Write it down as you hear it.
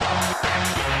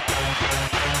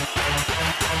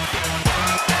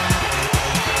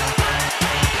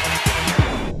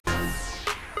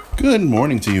Good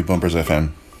morning to you, Bumpers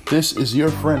FM. This is your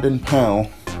friend and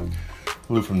pal,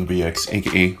 Lou from the BX,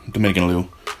 aka Dominican Lou,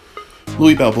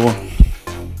 Louis Balboa,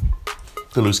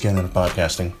 the loose cannon of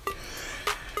podcasting.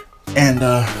 And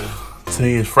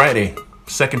today is Friday,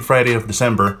 second Friday of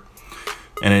December,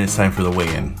 and it is time for the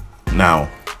weigh-in. Now,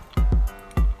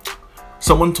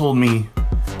 someone told me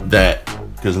that,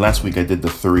 because last week I did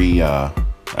the three, I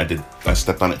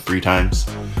stepped on it 3 times,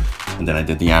 and then I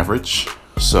did the average.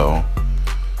 So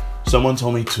someone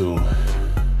told me to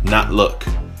not look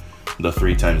the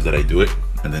 3 times that I do it,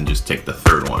 and then just take the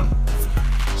third one.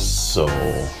 So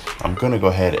I'm gonna go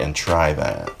ahead and try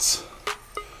that.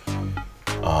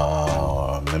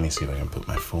 Let me see if I can put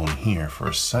my phone here for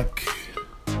a sec.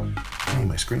 Hey,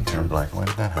 my screen turned black. Why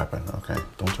did that happen? Okay,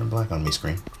 don't turn black on me,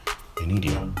 screen. I need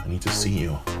you. I need to see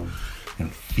you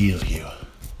and feel you.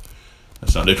 That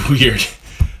sounded weird.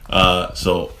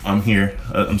 So I'm here.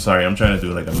 I'm sorry. I'm trying to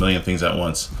do like a million things at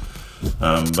once.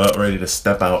 But ready to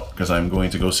step out because I'm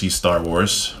going to go see Star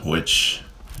Wars, which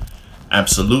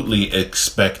absolutely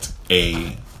expect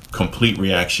a complete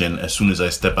reaction as soon as I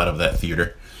step out of that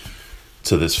theater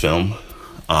to this film.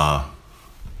 I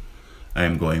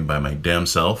am going by my damn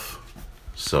self.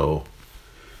 So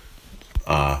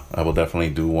I will definitely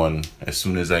do one as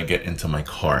soon as I get into my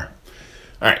car.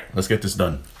 All right, let's get this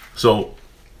done. So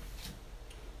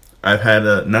I've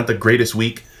had not the greatest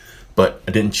week, but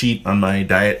I didn't cheat on my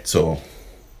diet, so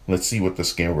let's see what the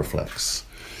scale reflects.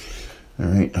 All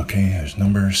right, okay, there's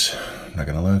numbers. I'm not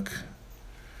gonna look.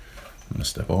 I'm gonna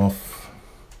step off.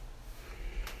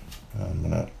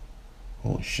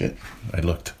 Holy shit, I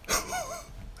looked.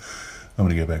 I'm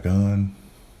gonna get back on.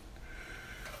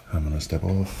 I'm gonna step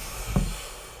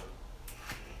off.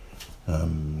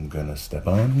 I'm gonna step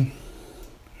on.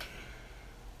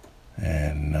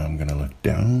 And now I'm gonna look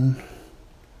down.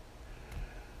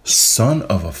 Son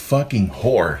of a fucking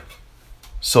whore.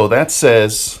 So that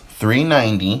says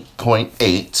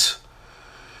 390.8,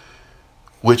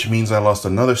 which means I lost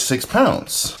another 6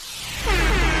 pounds.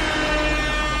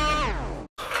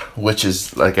 Which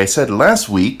is, like I said last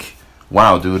week,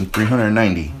 wow, dude,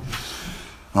 390.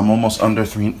 I'm almost under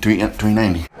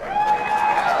 390.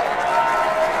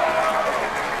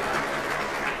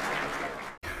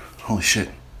 Holy shit.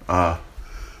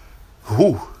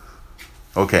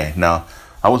 Okay, now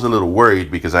I was a little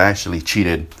worried because I actually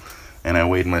cheated and I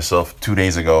weighed myself 2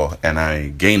 days ago and I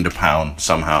gained a pound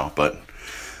somehow, but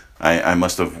I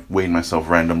must have weighed myself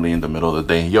randomly in the middle of the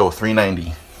day. Yo,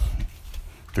 390.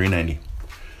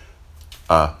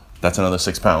 That's another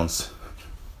 6 pounds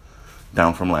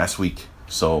down from last week.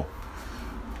 So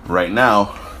right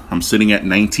now I'm sitting at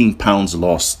 19 pounds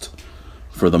lost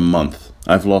for the month.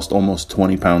 I've lost almost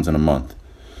 20 pounds in a month.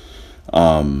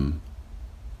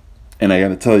 And I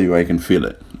gotta tell you, I can feel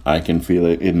it. I can feel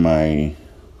it in my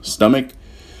stomach.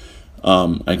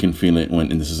 I can feel it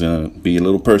when, and this is gonna be a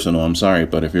little personal, I'm sorry,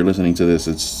 but if you're listening to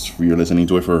this, you're listening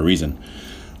to it for a reason.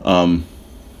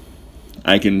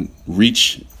 I can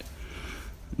reach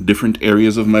different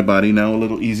areas of my body now a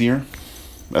little easier,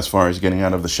 as far as getting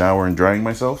out of the shower and drying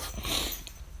myself.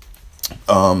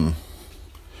 I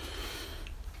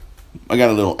got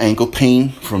a little ankle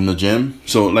pain from the gym.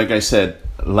 So like I said,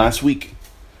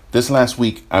 this last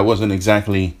week, I wasn't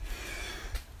exactly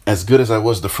as good as I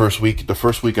was the first week. The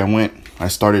first week I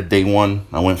started day 1.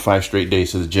 I went 5 straight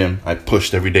days to the gym. I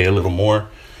pushed every day a little more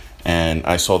and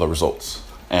I saw the results.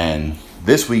 And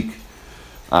this week,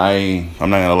 I'm not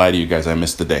going to lie to you guys, I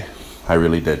missed the day. I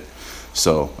really did.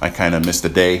 So I kind of missed the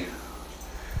day.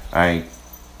 I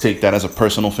take that as a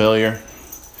personal failure.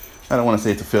 I don't want to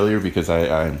say it's a failure because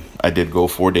I did go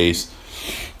 4 days.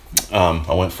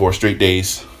 I went 4 straight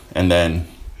days, and then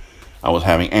I was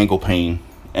having ankle pain,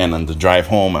 and on the drive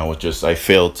home I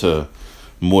failed to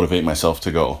motivate myself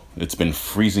to go. It's been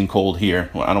freezing cold here.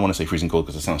 Well, I don't want to say freezing cold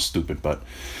because it sounds stupid, but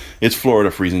it's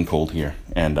Florida freezing cold here.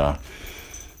 And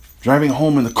driving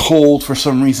home in the cold, for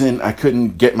some reason I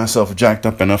couldn't get myself jacked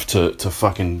up enough to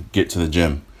fucking get to the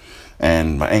gym,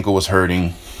 and my ankle was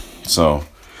hurting. So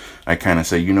I kind of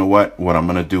say, you know what I'm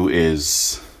going to do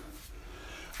is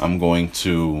I'm going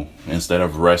to, instead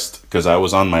of rest, because I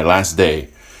was on my last day.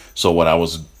 So what I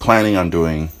was planning on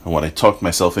doing, and what I talked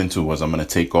myself into, was I'm going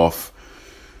to take off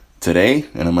today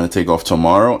and I'm going to take off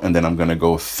tomorrow. And then I'm going to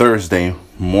go Thursday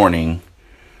morning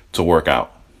to work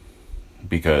out,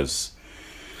 because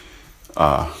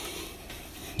that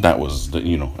was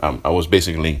I was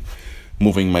basically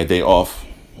moving my day off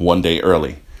 1 day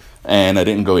early, and I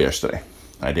didn't go yesterday.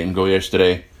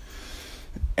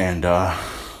 And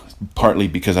partly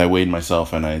because I weighed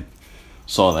myself and I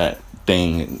saw that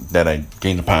thing that I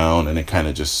gained a pound, and it kind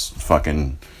of just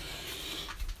fucking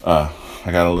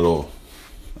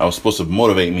I was supposed to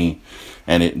motivate me,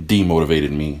 and it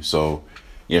demotivated me. So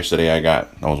yesterday I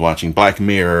was watching Black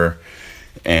Mirror,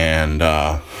 and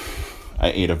I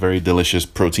ate a very delicious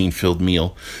protein-filled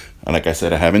meal. And like I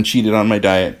said, I haven't cheated on my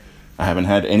diet. I haven't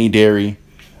had any dairy.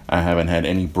 I haven't had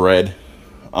any bread.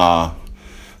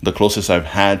 The closest I've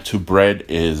had to bread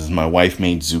is my wife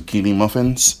made zucchini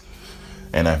muffins,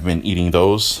 and I've been eating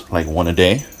those like one a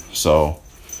day. So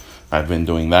I've been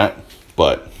doing that.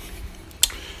 But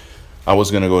I was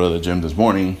going to go to the gym this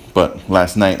morning, but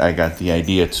last night I got the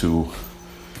idea to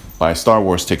buy Star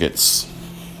Wars tickets.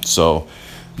 So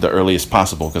the earliest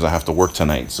possible, because I have to work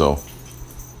tonight. So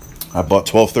I bought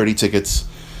 12:30 tickets.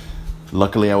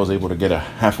 Luckily, I was able to get a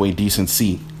halfway decent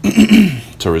seat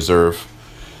to reserve.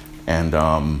 And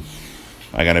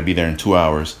I got to be there in 2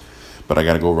 hours. But I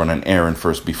got to go run an errand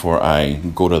first before I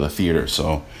go to the theater.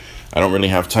 So I don't really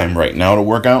have time right now to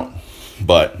work out.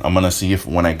 But I'm going to see if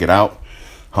when I get out,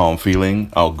 how I'm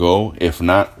feeling, I'll go. If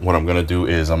not, what I'm going to do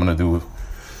is I'm going to do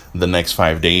the next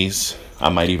 5 days. I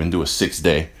might even do a 6th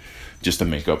day just to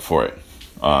make up for it.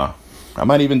 I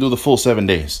might even do the full 7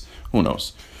 days. Who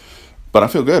knows? But I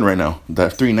feel good right now.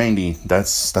 That 390,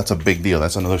 that's a big deal.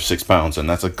 That's another 6 pounds, and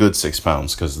that's a good 6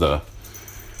 pounds, because those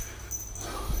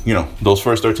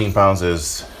first 13 pounds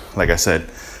is, like I said,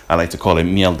 I like to call it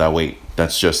mierda weight.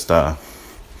 That's just, what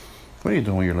are you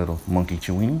doing with your little monkey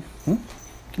chewini?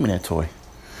 Give me that toy.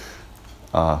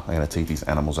 I gotta take these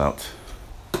animals out,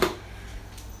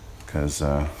 because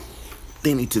they're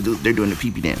doing the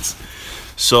pee-pee dance.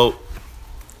 So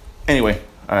anyway,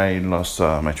 I lost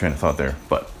my train of thought there,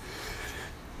 but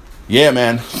yeah,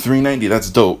 man, 390, that's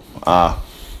dope.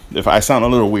 If I sound a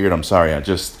little weird, I'm sorry.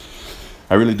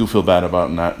 I really do feel bad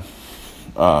about not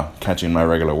catching my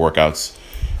regular workouts,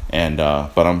 and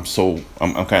but I'm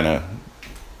kind of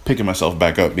picking myself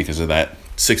back up because of that.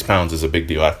 6 pounds is a big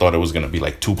deal. I thought it was gonna be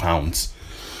like 2 pounds,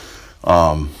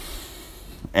 and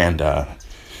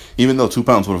even though 2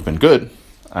 pounds would have been good,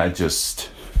 I just,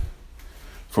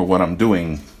 for what I'm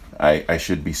doing, I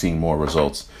should be seeing more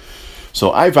results.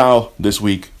 So I vow this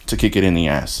week to kick it in the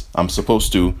ass. I'm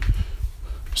supposed to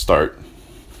start.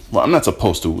 Well, I'm not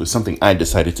supposed to. It's something I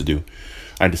decided to do.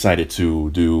 I decided to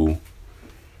do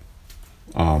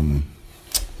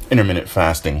intermittent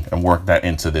fasting and work that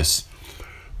into this.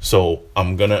 So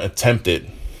I'm going to attempt it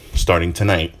starting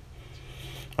tonight.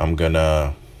 I'm going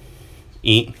to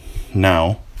eat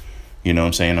now. You know what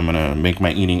I'm saying? I'm going to make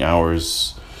my eating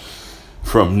hours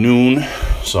from noon.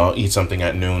 So I'll eat something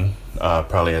at noon.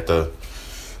 Probably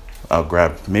I'll go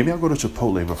to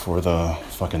Chipotle before the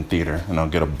fucking theater, and I'll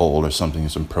get a bowl or something,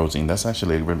 some protein. That's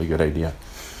actually a really good idea.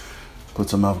 Put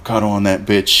some avocado on that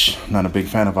bitch. Not a big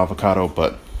fan of avocado,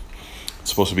 but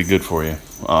it's supposed to be good for you.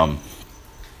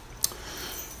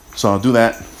 So I'll do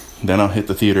that. Then I'll hit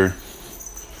the theater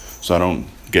so I don't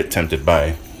get tempted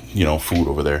by, food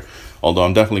over there. Although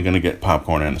I'm definitely going to get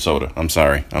popcorn and a soda. I'm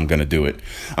sorry. I'm going to do it.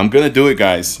 I'm going to do it,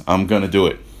 guys. I'm going to do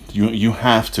it. You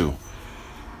have to.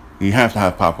 You have to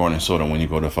have popcorn and soda when you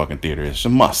go to a fucking theater. It's a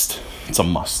must. It's a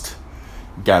must.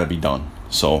 Gotta be done.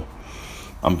 So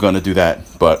I'm going to do that.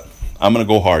 But I'm going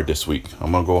to go hard this week.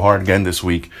 I'm going to go hard again this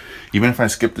week. Even if I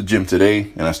skip the gym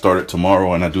today and I start it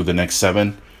tomorrow and I do the next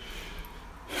 7,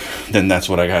 then that's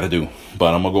what I got to do.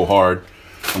 But I'm going to go hard.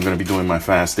 I'm going to be doing my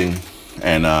fasting.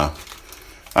 And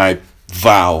I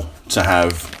vow to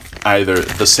have either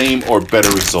the same or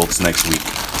better results next week.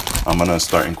 I'm going to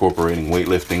start incorporating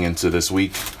weightlifting into this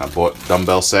week. I bought a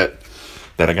dumbbell set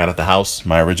that I got at the house.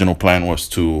 My original plan was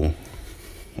to,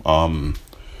 on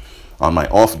my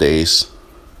off days,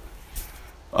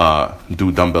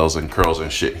 do dumbbells and curls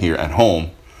and shit here at home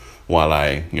while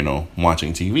I,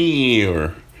 watching TV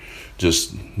or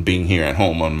just being here at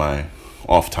home on my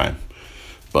off time.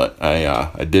 But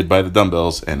I did buy the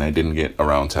dumbbells and I didn't get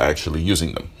around to actually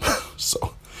using them.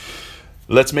 So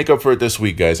let's make up for it this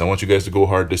week, guys. I want you guys to go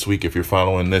hard this week. If you're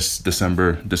following this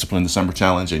Discipline December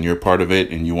challenge and you're part of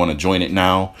it and you want to join it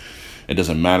now, it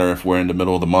doesn't matter if we're in the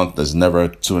middle of the month. There's never a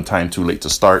time too late to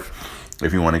start.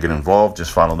 If you want to get involved,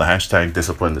 just follow the hashtag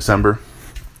Discipline December.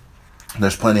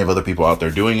 There's plenty of other people out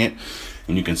there doing it,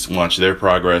 and you can watch their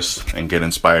progress and get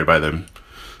inspired by them.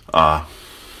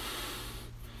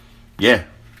 Yeah,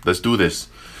 let's do this.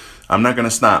 I'm not going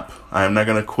to stop. I'm not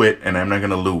going to quit, and I'm not going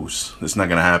to lose. It's not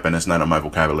going to happen. It's not on my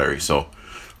vocabulary. So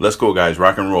let's go, guys.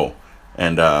 Rock and roll.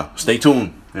 And stay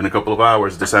tuned. In a couple of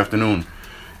hours this afternoon,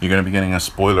 you're going to be getting a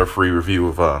spoiler-free review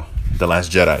of The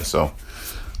Last Jedi. So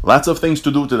lots of things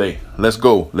to do today. Let's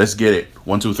go. Let's get it.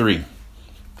 1, 2, 3.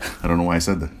 I don't know why I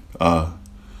said that.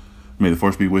 May the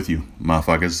force be with you,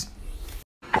 motherfuckers.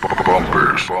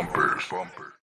 Bumpers.